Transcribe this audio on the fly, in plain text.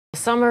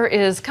summer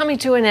is coming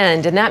to an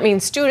end, and that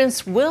means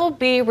students will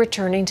be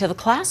returning to the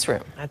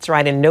classroom. That's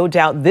right, and no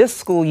doubt this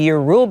school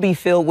year will be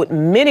filled with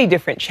many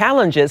different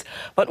challenges,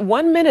 but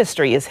one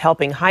ministry is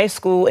helping high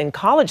school and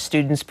college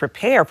students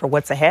prepare for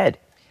what's ahead.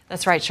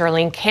 That's right,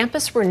 Charlene.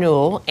 Campus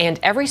Renewal and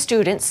Every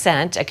Student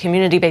Sent, a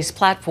community-based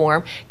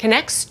platform,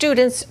 connects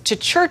students to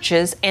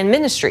churches and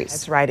ministries.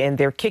 That's right, and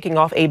they're kicking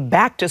off a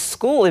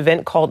back-to-school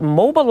event called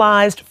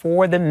Mobilized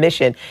for the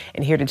Mission.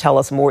 And here to tell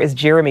us more is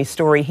Jeremy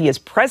Story. He is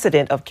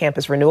president of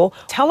Campus Renewal.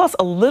 Tell us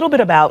a little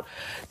bit about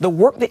the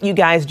work that you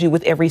guys do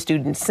with Every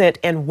Student Sent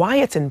and why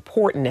it's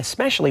important,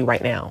 especially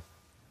right now.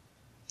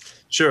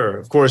 Sure.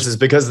 Of course, it's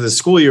because the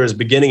school year is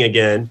beginning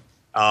again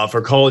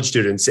for college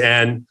students.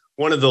 And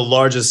one of the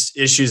largest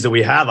issues that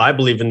we have, I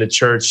believe, in the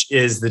church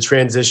is the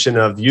transition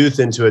of youth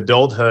into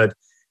adulthood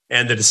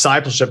and the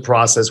discipleship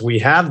process we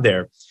have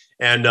there.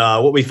 And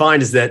what we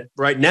find is that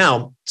right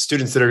now,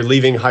 students that are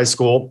leaving high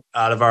school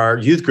out of our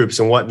youth groups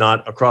and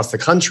whatnot across the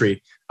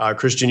country,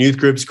 Christian youth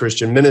groups,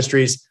 Christian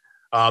ministries,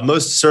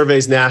 most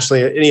surveys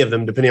nationally, any of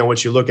them, depending on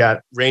what you look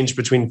at, range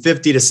between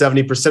 50 to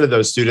 70% of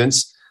those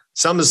students.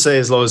 Some will say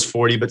as low as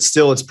 40, but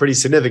still it's pretty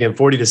significant.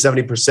 40 to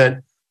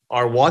 70%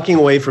 are walking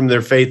away from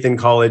their faith in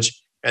college.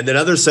 And then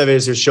other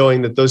surveys are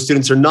showing that those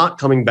students are not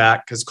coming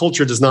back because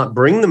culture does not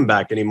bring them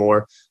back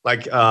anymore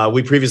like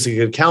we previously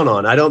could count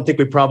on. I don't think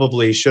we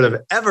probably should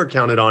have ever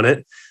counted on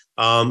it,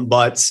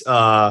 but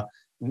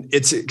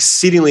it's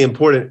exceedingly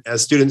important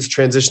as students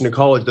transition to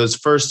college. Those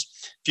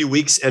first few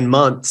weeks and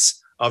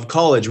months of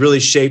college really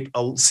shape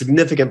a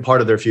significant part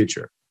of their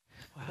future.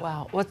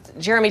 Wow. Well,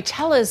 Jeremy,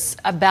 tell us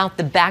about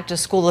the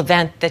back-to-school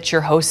event that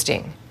you're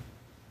hosting.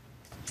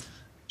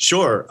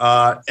 Sure.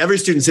 Every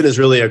Student Sent is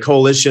really a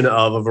coalition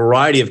of a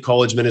variety of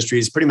college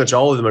ministries, pretty much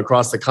all of them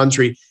across the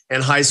country,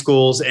 and high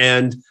schools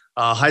and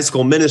high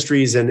school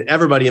ministries and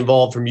everybody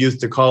involved from youth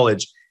to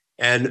college.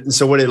 And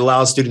so what it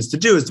allows students to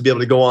do is to be able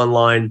to go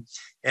online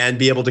and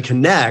be able to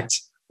connect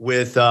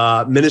with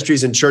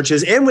ministries and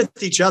churches and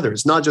with each other.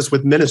 It's not just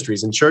with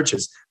ministries and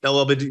churches.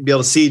 They'll be able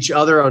to see each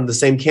other on the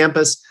same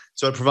campus.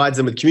 So it provides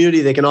them with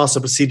community. They can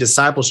also see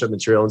discipleship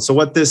material. And so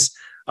what this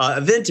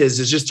event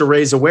is just to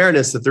raise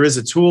awareness that there is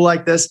a tool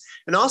like this,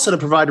 and also to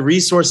provide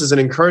resources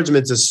and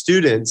encouragement to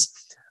students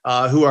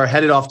who are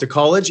headed off to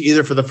college,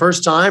 either for the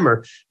first time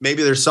or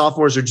maybe they're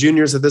sophomores or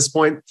juniors at this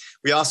point.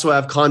 We also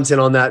have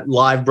content on that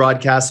live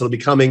broadcast that'll be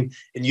coming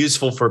and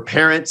useful for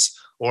parents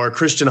or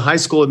Christian high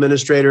school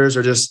administrators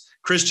or just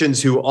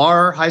Christians who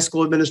are high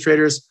school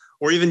administrators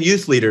or even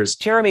youth leaders.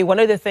 Jeremy, one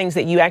of the things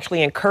that you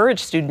actually encourage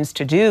students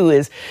to do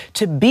is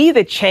to be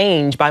the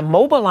change by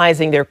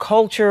mobilizing their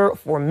culture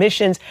for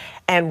missions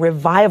and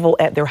revival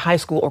at their high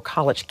school or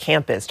college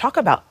campus. Talk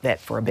about that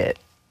for a bit.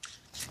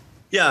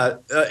 Yeah,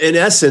 in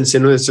essence,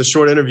 and it's a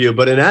short interview,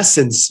 but in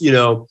essence,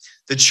 the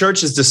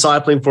church is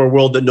discipling for a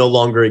world that no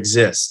longer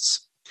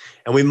exists.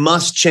 And we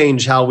must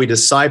change how we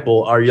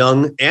disciple our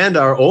young and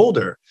our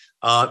older,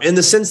 in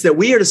the sense that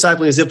we are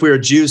discipling as if we are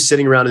Jews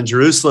sitting around in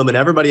Jerusalem and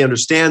everybody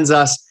understands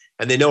us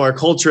and they know our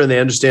culture and they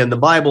understand the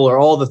Bible or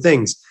all the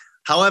things.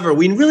 However,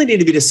 we really need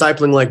to be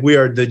discipling like we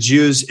are the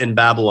Jews in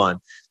Babylon,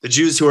 the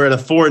Jews who are in a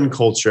foreign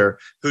culture,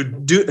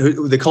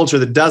 the culture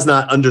that does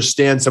not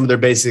understand some of their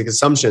basic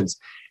assumptions.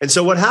 And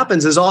so what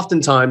happens is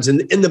oftentimes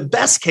in the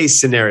best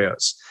case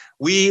scenarios,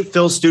 we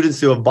fill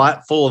students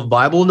full of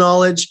Bible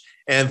knowledge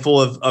and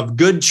full of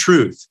good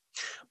truth.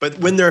 But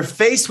when they're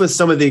faced with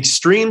some of the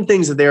extreme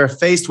things that they are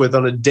faced with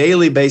on a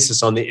daily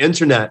basis on the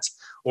internet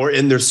or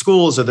in their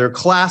schools or their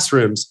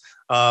classrooms,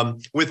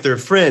 with their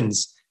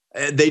friends,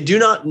 they do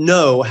not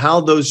know how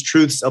those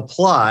truths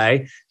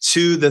apply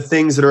to the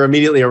things that are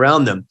immediately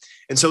around them.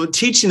 And so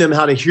teaching them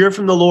how to hear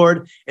from the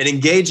Lord and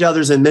engage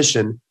others in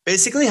mission,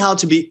 basically how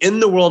to be in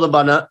the world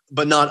but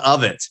not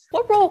of it.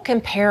 What role can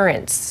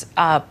parents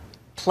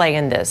play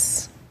in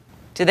this?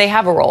 Do they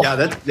have a role? Yeah,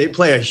 they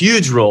play a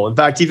huge role. In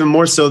fact, even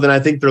more so than I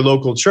think their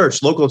local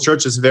church. Local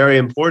church is very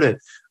important.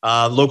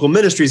 Local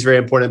ministry is very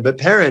important, but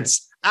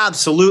parents,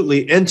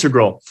 absolutely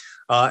integral.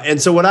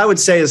 And so what I would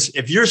say is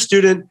if your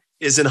student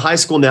is in high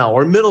school now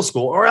or middle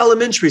school or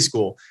elementary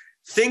school,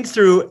 think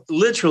through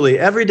literally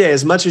every day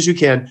as much as you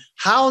can,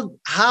 how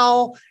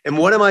and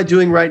what am I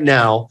doing right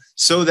now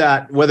so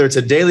that whether it's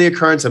a daily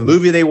occurrence, a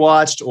movie they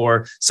watched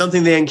or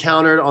something they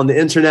encountered on the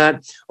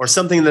internet or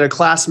something that a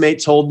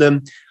classmate told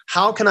them,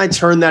 how can I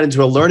turn that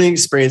into a learning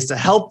experience to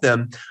help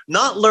them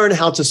not learn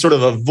how to sort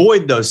of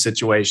avoid those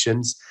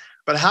situations,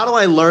 but how do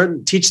I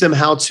teach them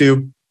how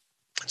to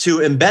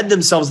embed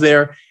themselves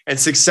there and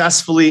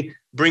successfully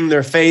bring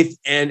their faith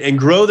and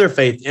grow their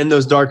faith in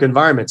those dark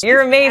environments.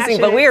 You're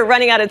amazing, but we are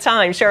running out of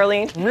time,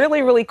 Charlene.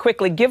 Really, really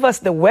quickly, give us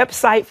the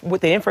website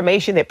with the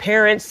information that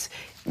parents,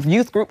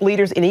 youth group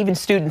leaders, and even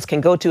students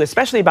can go to,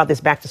 especially about this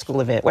back-to-school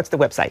event. What's the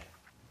website?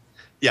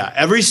 Yeah,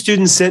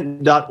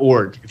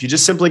 everystudentsent.org. If you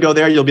just simply go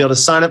there, you'll be able to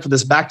sign up for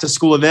this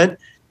back-to-school event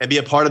and be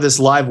a part of this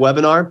live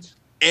webinar.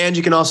 And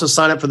you can also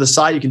sign up for the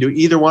site. You can do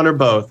either one or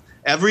both.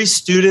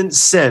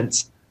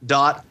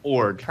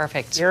 Everystudentsent.org.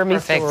 Perfect. Jeremy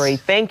Story,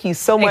 thank you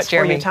so much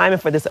for your time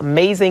and for this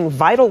amazing,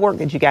 vital work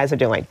that you guys are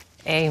doing.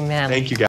 Amen. Thank you, guys.